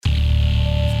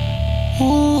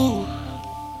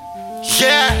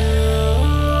Yeah.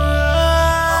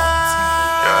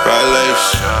 Right legs.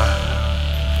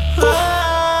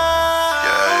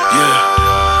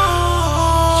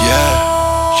 Yeah.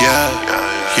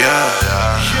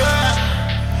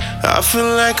 I feel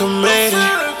like I made it.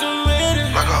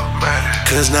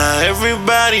 Cause now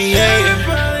everybody hating.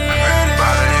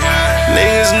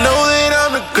 Niggas know that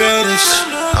I'm the greatest.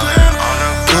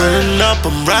 Pulling up,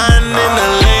 I'm riding in the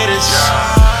latest.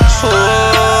 Oh,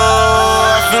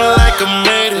 I feel like I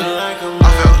made it.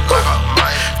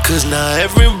 Cause now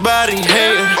everybody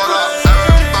hating.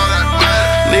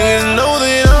 Niggas know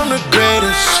that I'm the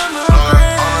greatest.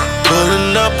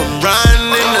 Pulling up, I'm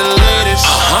riding in the latest.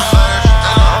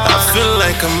 I feel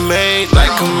like I made it.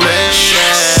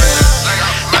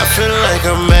 I feel like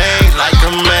I made it.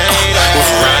 Went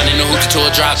from riding in the hoops to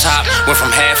a drop top. Went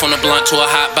from half on the blunt to a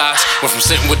hot box. Went from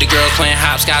sitting with the girls playing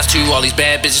hopscotch to all these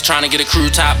bad bitches trying to get a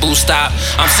crew top boost stop.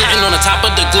 I'm sitting on the top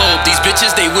of the globe. These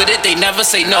bitches, they with it, they never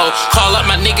say no. Call up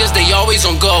my niggas, they always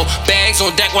on go. Bags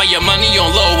on deck while your money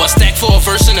on low. A stack for a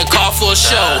verse and a car for a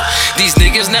show. These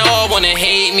niggas now all wanna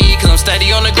hate me, cause I'm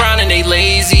steady on the grind and they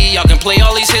lazy. Y'all can play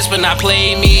all these hits but not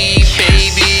play me,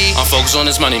 baby. I'm focused on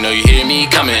this money, know you hear me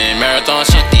coming. Marathon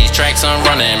shit, these tracks I'm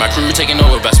running. My crew taking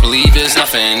over, best believe it's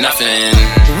nothing.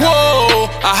 Whoa,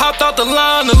 I hopped out the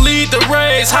line to lead the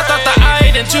race. Hopped out the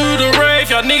eight into the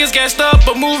rave. Y'all niggas gassed up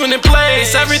but moving in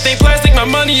place. Everything plastic, my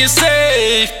money is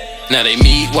safe. Now they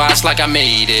meet watch like I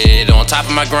made it. On top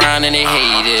of my grind and they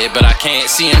hate it, but I can't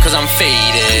see them cause I'm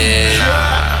faded.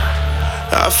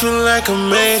 I feel like I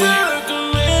made it.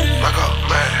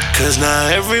 Cause now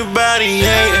everybody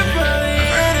hating.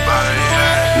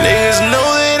 Niggas know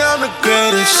that I'm the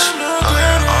greatest.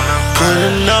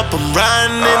 Pulling up, I'm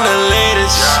riding in the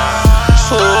latest.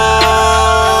 Oh,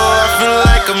 I feel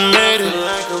like I made it.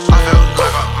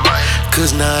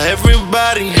 Cause now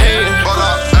everybody hating.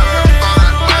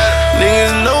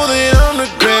 Niggas know that I'm the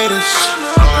greatest.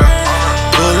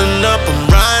 Pulling up, I'm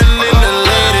riding in the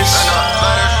latest.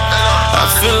 I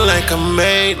feel like I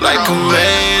made it.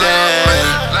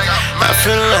 I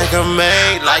feel like I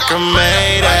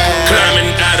made it.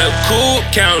 Climbing out of cool,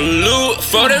 counting loot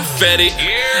for the Fetty.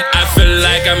 I feel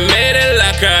like I made it,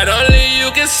 like God only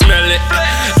you can smell it.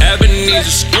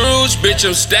 Ebenezer Scrooge, bitch,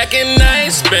 I'm stacking, I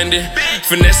ain't spending.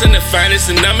 Finessing the finest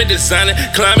and I'm a designer.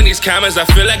 Climbing these commas, I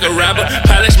feel like a robber.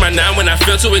 Polish my nine when I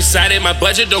feel too excited. My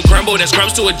budget don't crumble, that's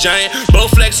crumbs to a giant. Blow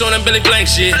flex on them, Billy Blank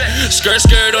shit. Skirt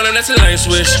on them, that's a lane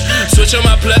switch. Switch on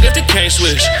my plug if they can't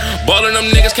switch. Ballin' them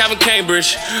niggas, Calvin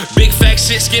Cambridge. Big fat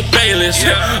shit, Skip Bayless.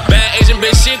 Bad Asian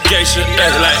bitch, shit, gay shit.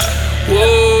 Like,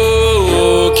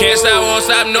 whoa, can't stop, won't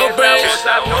stop, no brakes.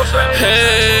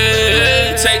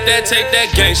 Hey, take that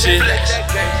gang shit.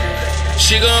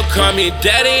 She gon' call me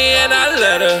daddy and I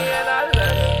let her.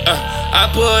 I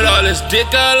put all this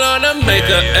dick all on the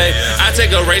makeup, ayy. I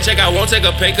take a rate check, I won't take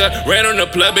a pay cut. Ran on the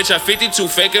plug, bitch, I 52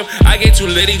 fake him. I get too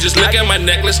litty, just look at my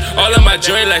necklace. All of my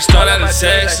jewelry like start out in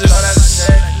Texas.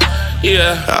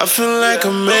 Yeah, I feel like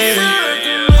I made it.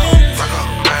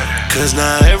 Cause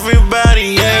now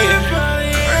everybody hating.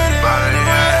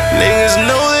 Niggas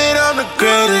know that I'm the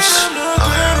greatest.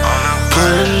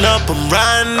 Pulling up, I'm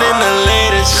riding in the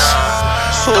latest.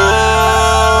 Oh,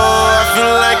 I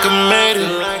feel like I made it.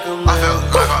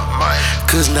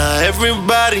 Cause now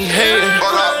everybody hating.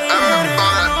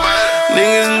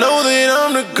 Niggas know that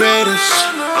I'm the greatest.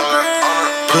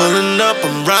 Pulling up,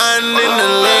 I'm riding in the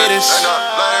latest.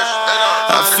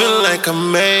 I feel like I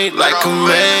made it.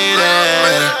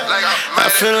 I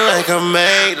feel like I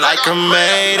made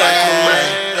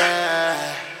it.